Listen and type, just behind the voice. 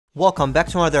Welcome back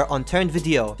to another Unturned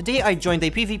video. Today I joined a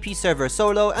PvP server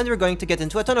solo and we're going to get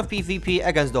into a ton of PvP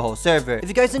against the whole server. If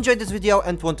you guys enjoyed this video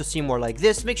and want to see more like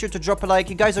this, make sure to drop a like.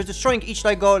 You guys are destroying each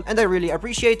like goal and I really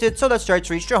appreciate it, so let's try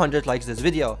to reach 300 likes this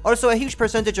video. Also, a huge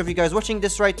percentage of you guys watching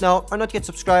this right now are not yet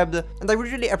subscribed and I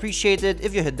would really appreciate it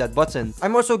if you hit that button.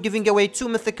 I'm also giving away 2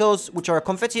 mythicals, which are a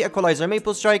Confetti Equalizer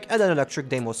Maple Strike and an Electric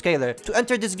Demo Scaler. To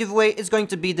enter this giveaway is going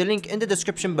to be the link in the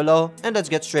description below, and let's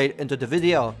get straight into the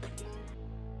video.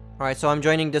 Alright, so I'm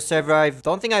joining the server. I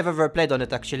don't think I've ever played on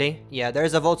it actually. Yeah,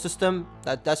 there's a vault system.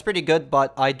 That's pretty good,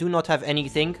 but I do not have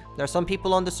anything. There's some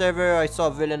people on the server. I saw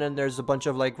a villain and there's a bunch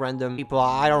of like random people.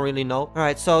 I don't really know.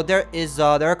 Alright, so there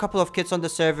are a couple of kits on the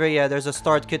server. Yeah, there's a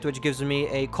start kit which gives me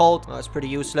a Colt. It's pretty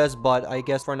useless, but I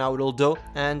guess for now it'll do.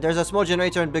 And there's a small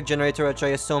generator and big generator, which I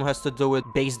assume has to do with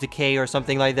base decay or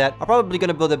something like that. I'm probably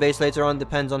gonna build a base later on,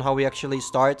 depends on how we actually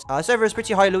start. Server is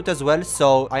pretty high loot as well,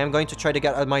 so I am going to try to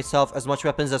get myself as much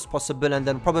weapons as possible and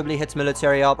then probably hit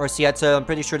military up or Seattle. I'm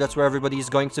pretty sure that's where everybody is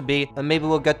going to be, and maybe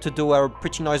we'll get to do our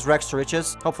pretty nice Rex to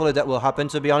riches. Hopefully that will happen,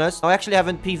 to be honest. I actually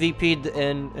haven't PvP'd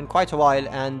in quite a while,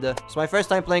 and it's my first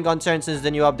time playing Unturned since the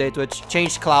new update, which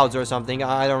changed clouds or something.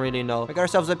 I don't really know. We got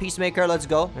ourselves a Peacemaker. Let's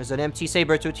go. There's an empty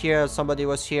Sabertooth here. Somebody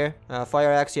was here.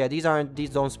 Fire Axe. Yeah, these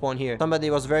don't spawn here. Somebody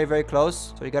was very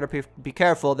close, so you gotta be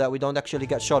careful that we don't actually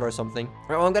get shot or something. Alright,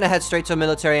 well, I'm gonna head straight to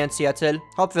military and Seattle.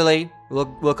 Hopefully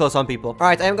we'll kill some people.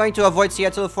 Alright, I am going to avoid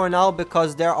Seattle for now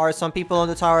because there are some people on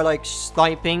the tower like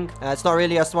sniping. It's not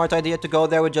really a smart idea to go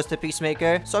there with just a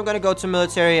Peacemaker. So I'm gonna go to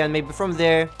military and maybe from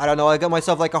there, I don't know, I'll get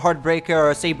myself like a Heartbreaker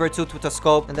or a Sabertooth with a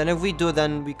scope. And then if we do,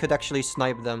 then we could actually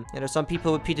snipe them. Yeah, there's some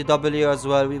people with PTW as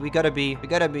well. We gotta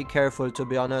be careful, to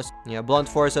be honest. Yeah, Blunt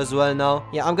Force as well now.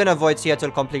 Yeah, I'm gonna avoid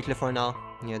Seattle completely for now.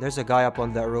 Yeah, there's a guy up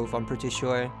on that roof, I'm pretty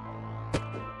sure.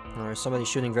 Oh, there's somebody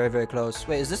shooting very close.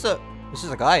 Wait, is this a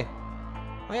guy?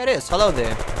 Oh yeah, it is. Hello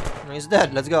there. He's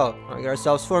dead. Let's go. Alright, we got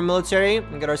ourselves 4 military.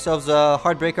 We got ourselves a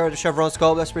Heartbreaker, the Chevron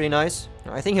Scope. That's pretty nice.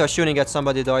 I think he was shooting at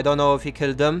somebody though. I don't know if he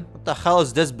killed them. What the hell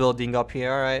is this building up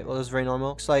here? Alright, well, that's very normal.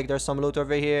 Looks like there's some loot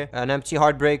over here. An empty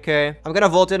Heartbreaker. I'm gonna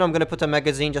vault it. I'm gonna put a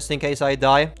magazine just in case I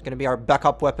die. It's gonna be our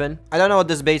backup weapon. I don't know what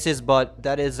this base is, but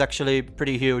that is actually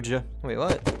pretty huge. Wait,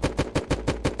 what?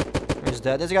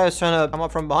 Dead. This guy is trying to come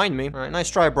up from behind me. Alright, nice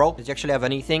try, bro. Did you actually have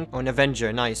anything? Oh, an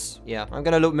Avenger. Nice. Yeah, I'm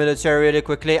gonna loot military really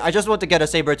quickly. I just want to get a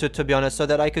Sabertooth, to be honest, so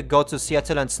that I could go to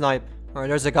Seattle and snipe. Alright,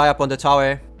 there's a guy up on the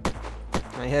tower.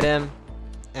 I hit him.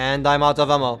 And I'm out of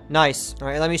ammo. Nice.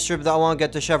 Alright, let me strip that one,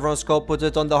 get the Chevron Scope, put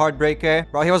it on the Heartbreaker.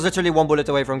 Bro, he was literally 1 bullet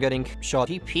away from getting shot.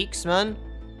 He peeks, man.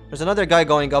 There's another guy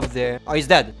going up there. Oh, he's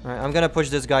dead. Alright, I'm gonna push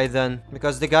this guy then.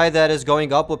 Because the guy that is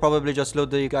going up will probably just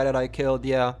loot the guy that I killed.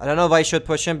 Yeah. I don't know if I should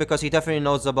push him because he definitely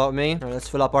knows about me. Alright, let's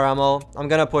fill up our ammo. I'm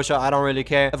gonna push. I don't really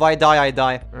care. If I die, I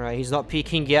die. Alright, he's not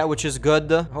peeking yet, which is good.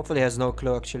 Hopefully he has no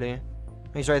clue, actually.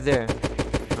 He's right there.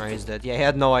 Alright, he's dead. Yeah, he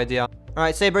had no idea.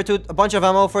 Alright, Sabertooth. A bunch of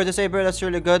ammo for the Saber. That's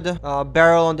really good.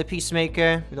 Barrel on the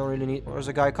Peacemaker. We don't really need... There's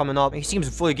a guy coming up. He seems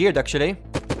fully geared, actually.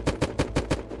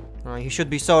 He should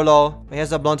be so low. He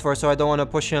has a Blunt Force, so I don't want to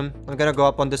push him. I'm gonna go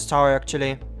up on this tower,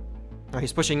 actually. Oh,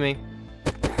 he's pushing me.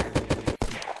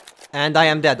 And I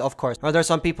am dead, of course. Are there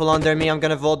some people under me? I'm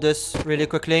gonna vault this really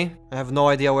quickly. I have no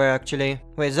idea where, actually.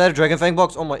 Wait, is that a Dragon Fang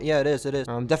box? Oh my... Yeah, it is.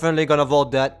 I'm definitely gonna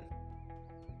vault that.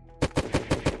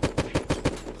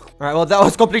 Alright, well, that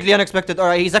was completely unexpected.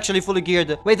 Alright, he's actually fully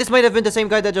geared. Wait, this might have been the same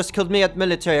guy that just killed me at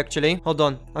military, actually. Hold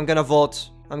on. I'm gonna vault.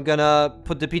 I'm gonna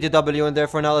put the PTW in there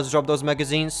for now. Let's drop those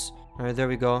magazines. Alright, there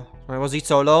we go. Alright, was he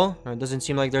solo? Alright, doesn't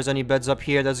seem like there's any beds up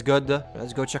here. That's good.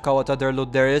 Let's go check out what other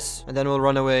loot there is. And then we'll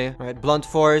run away. Alright, Blunt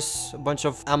Force. A bunch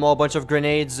of ammo, a bunch of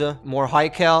grenades. More high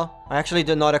cal. I actually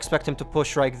did not expect him to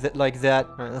push like that.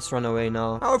 Alright, let's run away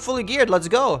now. Oh, we're fully geared. Let's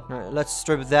go. Alright, let's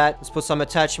strip that. Let's put some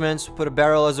attachments. Put a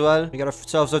barrel as well. We got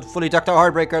ourselves a fully decked out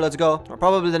Heartbreaker. Let's go. Or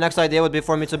probably the next idea would be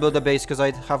for me to build a base because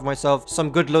I have myself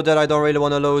some good loot that I don't really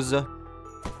want to lose.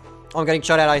 Oh, I'm getting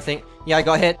shot at, I think. Yeah, I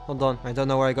got hit. Hold on. I don't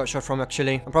know where I got shot from,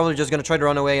 actually. I'm probably just gonna try to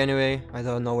run away anyway. I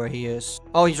don't know where he is.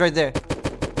 Oh, he's right there.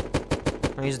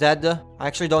 Oh, he's dead. I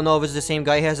actually don't know if it's the same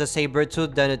guy. He has a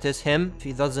Sabertooth, then it is him. If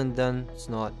he doesn't, then it's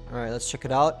not. Alright, let's check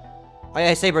it out. Oh,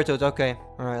 yeah, Sabertooth. Okay.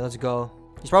 Alright, let's go.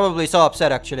 He's probably so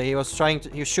upset, actually. He was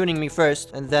shooting me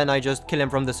first, and then I just kill him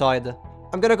from the side.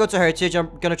 I'm gonna go to Heritage. I'm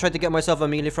gonna try to get myself a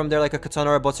melee from there, like a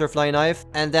katana or a butterfly knife.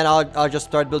 And then I'll just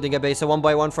start building a base. So 1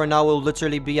 by 1 for now will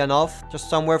literally be enough. Just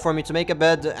somewhere for me to make a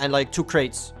bed and like 2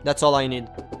 crates. That's all I need.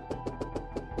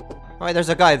 Alright, there's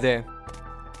a guy there.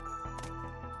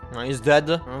 He's dead.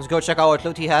 Let's go check out what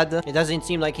loot he had. It doesn't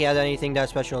seem like he had anything that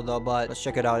special though, but let's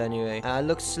check it out anyway.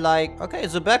 Looks like... Okay,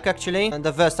 it's a back actually. And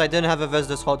the vest. I didn't have a vest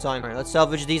this whole time. Alright, let's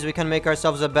salvage these. We can make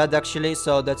ourselves a bed actually,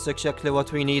 so that's exactly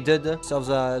what we needed. Ourselves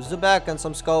a Zubak and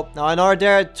some scope. Now in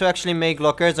order to actually make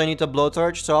lockers, I need a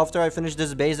blowtorch. So after I finish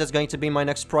this base, that's going to be my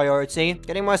next priority.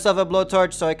 Getting myself a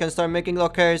blowtorch so I can start making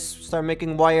lockers, start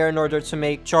making wire in order to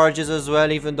make charges as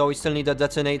well, even though we still need a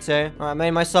detonator. Alright, I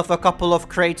made myself a couple of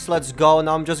crates. Let's go.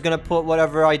 Now I'm just gonna put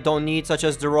whatever I don't need, such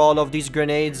as the roll of these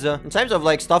grenades. In terms of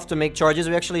like stuff to make charges,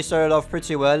 we actually started off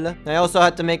pretty well. I also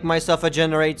had to make myself a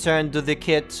generator and do the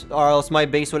kit, or else my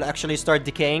base will actually start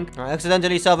decaying. I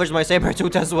accidentally salvaged my saber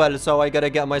tooth as well, so I gotta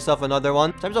get myself another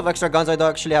one. In terms of extra guns, I don't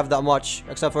actually have that much,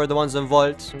 except for the ones in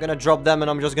vault. I'm gonna drop them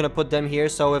and I'm just gonna put them here,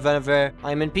 so if ever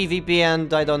I'm in PvP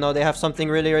and I don't know, they have something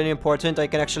really important, I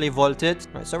can actually vault it.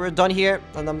 Alright, so we're done here,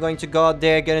 and I'm going to go out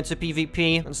there, get into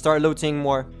PvP, and start looting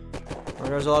more.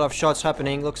 There's a lot of shots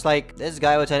happening. Looks like this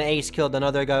guy with an ace killed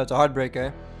another guy with a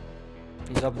heartbreaker.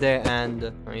 He's up there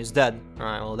and he's dead.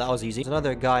 Alright, well that was easy. There's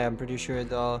another guy, I'm pretty sure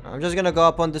though. I'm just gonna go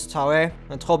up on this tower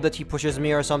and hope that he pushes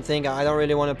me or something. I don't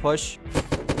really want to push.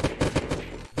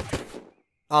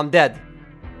 I'm dead.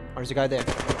 There's a guy there.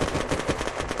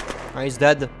 Alright, he's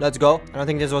dead. Let's go. I don't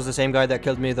think this was the same guy that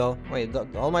killed me though. Wait,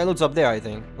 all my loot's up there, I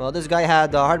think. Well, this guy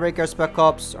had Heartbreaker, Spec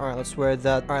Ops. Alright, let's wear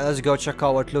that. Alright, let's go check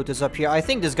out what loot is up here. I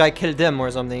think this guy killed him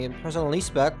or something. There's only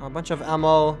spec. A bunch of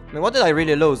ammo. I mean, what did I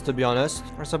really lose, to be honest?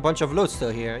 There's a bunch of loot still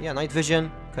here. Yeah, night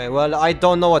vision. Okay, well, I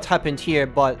don't know what happened here,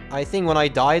 but I think when I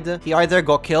died, he either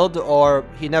got killed or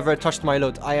he never touched my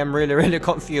loot. I am really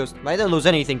confused. I didn't lose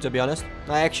anything, to be honest.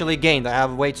 I actually gained. I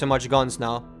have way too much guns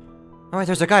now. Alright,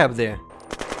 there's a guy up there.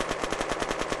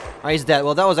 He's dead.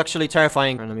 Well, that was actually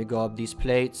terrifying. Let me go up these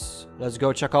plates. Let's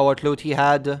go check out what loot he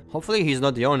had. Hopefully, he's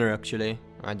not the owner, actually.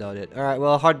 I doubt it. Alright,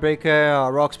 well,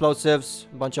 Heartbreaker, raw explosives,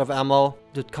 a bunch of ammo.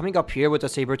 Dude, coming up here with a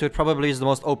saber tooth probably is the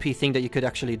most OP thing that you could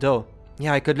actually do.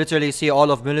 Yeah, I could literally see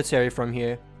all of military from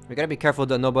here. We gotta be careful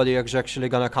that nobody is actually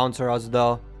gonna counter us,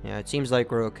 though. Yeah, it seems like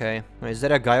we're okay. Wait, is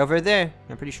that a guy over there?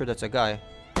 I'm pretty sure that's a guy.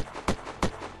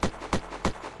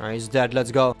 Alright, he's dead.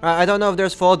 Let's go. I don't know if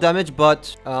there's fall damage,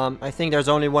 but I think there's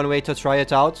only one way to try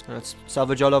it out. Let's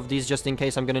salvage all of these just in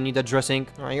case I'm gonna need a dressing.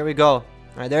 Alright, here we go.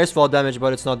 Alright, there is fall damage,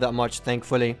 but it's not that much,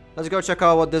 thankfully. Let's go check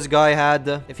out what this guy had.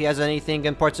 If he has anything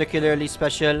in particularly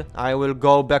special, I will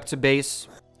go back to base.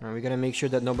 Alright, we're gonna make sure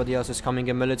that nobody else is coming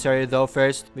in military, though,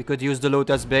 first. We could use the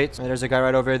loot as bait. There's a guy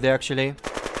right over there, actually.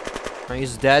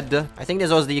 He's dead. I think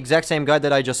this was the exact same guy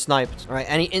that I just sniped. Alright,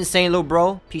 any insane loot,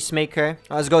 bro? Peacemaker.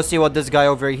 Let's go see what this guy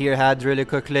over here had really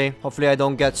quickly. Hopefully I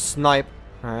don't get sniped.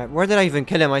 Alright, where did I even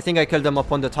kill him? I think I killed him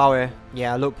up on the tower.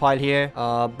 Yeah, loot pile here.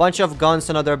 Bunch of guns,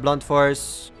 another blunt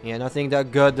force. Yeah, nothing that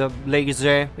good.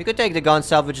 Laser. We could take the guns,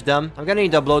 salvage them. I'm gonna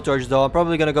need a blowtorch though. I'm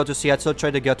probably gonna go to Seattle,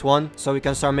 try to get one, so we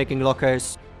can start making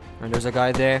lockers. And there's a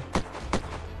guy there.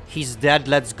 He's dead.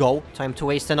 Let's go. Time to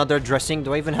waste another dressing.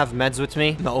 Do I even have meds with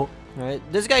me? No. Alright,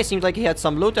 this guy seemed like he had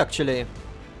some loot actually.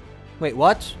 Wait,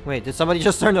 what? Wait, did somebody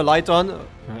just turn the light on?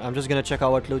 Right, I'm just gonna check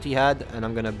out what loot he had, and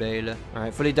I'm gonna bail.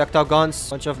 Alright, fully decked out guns,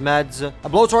 bunch of meds, a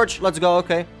blowtorch, let's go,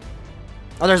 okay.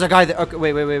 Oh, there's a guy there. Okay,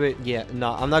 wait. Yeah,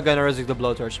 no, I'm not gonna risk the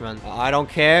blowtorch, man. I don't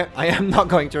care. I am not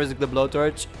going to risk the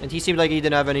blowtorch. And he seemed like he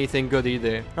didn't have anything good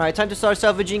either. Alright, time to start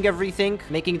salvaging everything,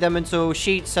 making them into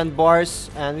sheets and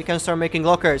bars, and we can start making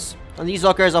lockers. On these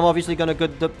lockers, I'm obviously gonna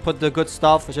put the good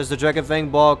stuff, which is the Dragon Fang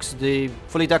box, the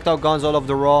fully decked out guns, all of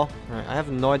the raw. Alright, I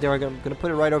have no idea. I'm gonna put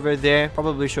it right over there.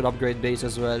 Probably should upgrade base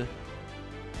as well.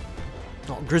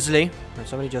 Oh, Grizzly. Right,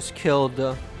 somebody just killed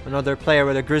another player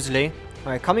with a Grizzly.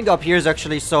 Alright, coming up here is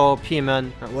actually so OP,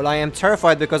 man. Well, I am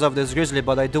terrified because of this Grizzly,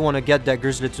 but I do want to get that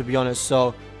Grizzly, to be honest.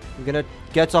 So, I'm gonna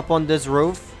get up on this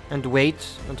roof and wait.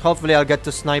 And hopefully I'll get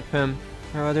to snipe him.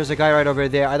 There's a guy right over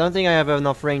there. I don't think I have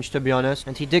enough range, to be honest.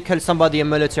 And he did kill somebody in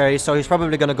military, so he's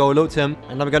probably gonna go loot him.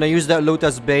 And I'm gonna use that loot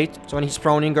as bait. So when he's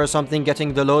proning or something,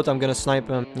 getting the loot, I'm gonna snipe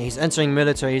him. Yeah, he's entering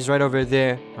military. He's right over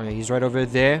there. Alright, he's right over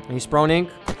there. And he's proning.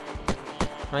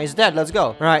 Alright, he's dead. Let's go.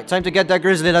 Alright, time to get that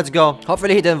Grizzly. Let's go.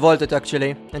 Hopefully he didn't vault it,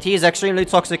 actually. And he is extremely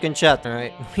toxic in chat.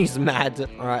 Alright, he's mad.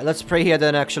 Alright, let's pray he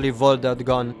didn't actually vault that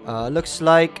gun. Looks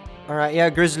like... Alright, yeah,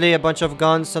 Grizzly, a bunch of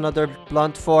guns, another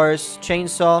blunt force,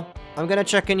 chainsaw. I'm gonna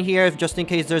check in here just in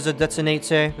case there's a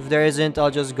detonator. If there isn't, I'll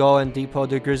just go and depot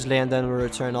the Grizzly and then we'll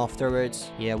return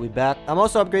afterwards. Yeah, we back. I'm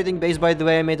also upgrading base, by the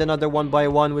way. I made another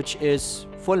 1x1, which is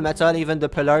full metal, even the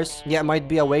pillars. Yeah, it might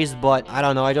be a waste, but I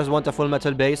don't know. I just want a full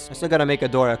metal base. I still gotta make a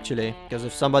door, actually. Because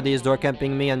if somebody is door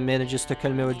camping me and manages to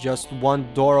kill me with just one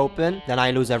door open, then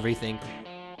I lose everything.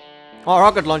 Oh,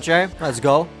 rocket launcher. Let's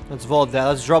go. Let's vault that.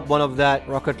 Let's drop one of that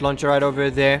rocket launcher right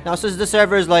over there. Now, since the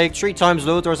server is like 3 times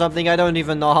loot or something, I don't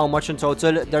even know how much in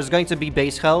total. There's going to be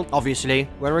base health, obviously.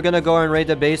 When we're gonna go and raid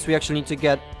the base, we actually need to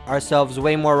get ourselves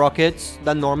way more rockets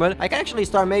than normal. I can actually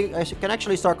start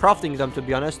crafting them, to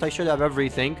be honest. I should have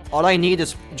everything. All I need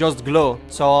is just glow.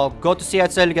 So I'll go to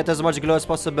Seattle, get as much glow as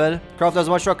possible, craft as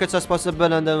much rockets as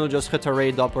possible, and then we'll just hit a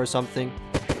raid up or something.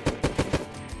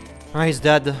 Oh, he's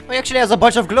dead. Oh, he actually has a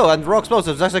bunch of glow and raw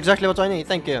explosives. That's exactly what I need.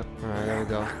 Thank you. Alright, there we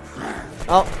go.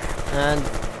 Oh, and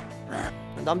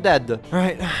I'm dead.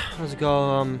 Alright, let's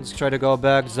go. Let's try to go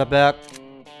back. Zabak.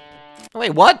 Oh,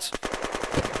 wait, what?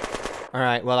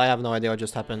 Alright, well, I have no idea what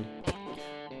just happened.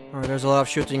 Alright, there's a lot of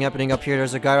shooting happening up here.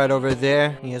 There's a guy right over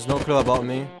there. He has no clue about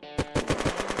me.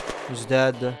 He's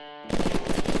dead.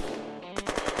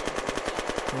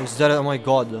 He's dead. Oh my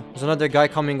god. There's another guy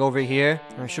coming over here.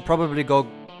 I should probably go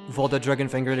vault the dragon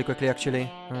thing really quickly, actually.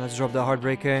 Let's drop the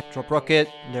heartbreaker. Drop rocket.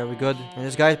 There we good. And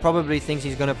this guy probably thinks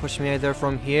he's gonna push me either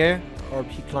from here or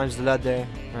he climbs the ladder.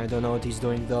 I don't know what he's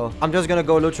doing though. I'm just gonna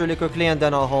go loot really quickly and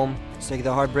then I'll home. Let's take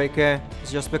the heartbreaker.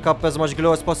 Let's just pick up as much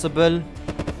glow as possible.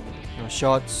 No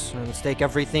shots. Let's take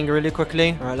everything really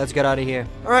quickly. Alright, let's get out of here.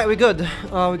 Alright, we good.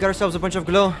 We got ourselves a bunch of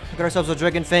glow. We got ourselves a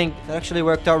dragon thing. That actually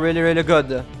worked out really, really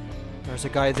good. There's a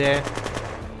guy there.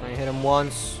 I hit him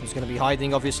once. He's gonna be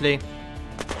hiding, obviously.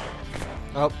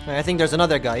 Oh, I think there's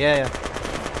another guy. Yeah.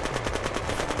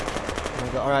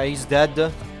 Alright, he's dead.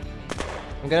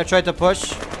 I'm gonna try to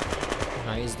push.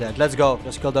 He's dead. Let's go.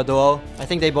 Just kill the duo. I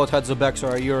think they both had Zubeks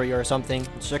or a Yuri or something.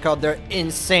 Let's check out their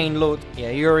insane loot.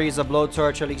 Yeah, Yuri is a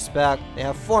blowtorch, at least back. They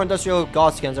have 4 industrial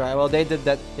god skins. Alright, well, they did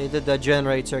that. They did the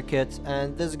generator kit.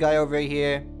 And this guy over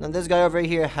here. And this guy over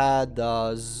here had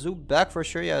Zubek for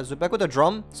sure. Yeah, Zubek with a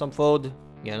drum. Some food.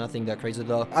 Yeah, nothing that crazy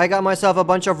though. I got myself a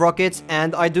bunch of rockets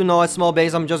and I do know a small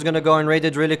base. I'm just gonna go and raid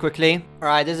it really quickly.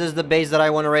 Alright, this is the base that I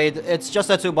want to raid. It's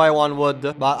just a 2x1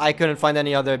 wood, but I couldn't find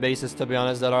any other bases, to be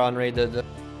honest, that are unraided.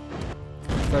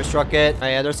 First rocket. Oh,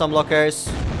 yeah, there's some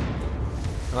lockers.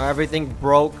 Everything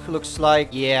broke, looks like.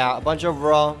 Yeah, a bunch of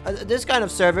raw. This kind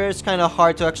of server is kind of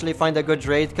hard to actually find a good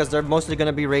raid because they're mostly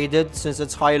gonna be raided since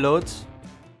it's high loot.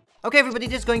 Okay, everybody,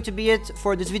 this is going to be it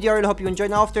for this video. I really hope you enjoyed.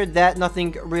 Now, after that,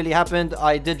 nothing really happened.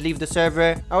 I did leave the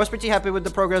server. I was pretty happy with the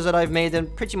progress that I've made in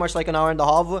pretty much like an hour and a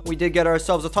half. We did get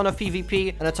ourselves a ton of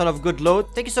PvP and a ton of good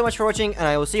loot. Thank you so much for watching, and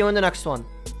I will see you in the next one.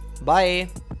 Bye!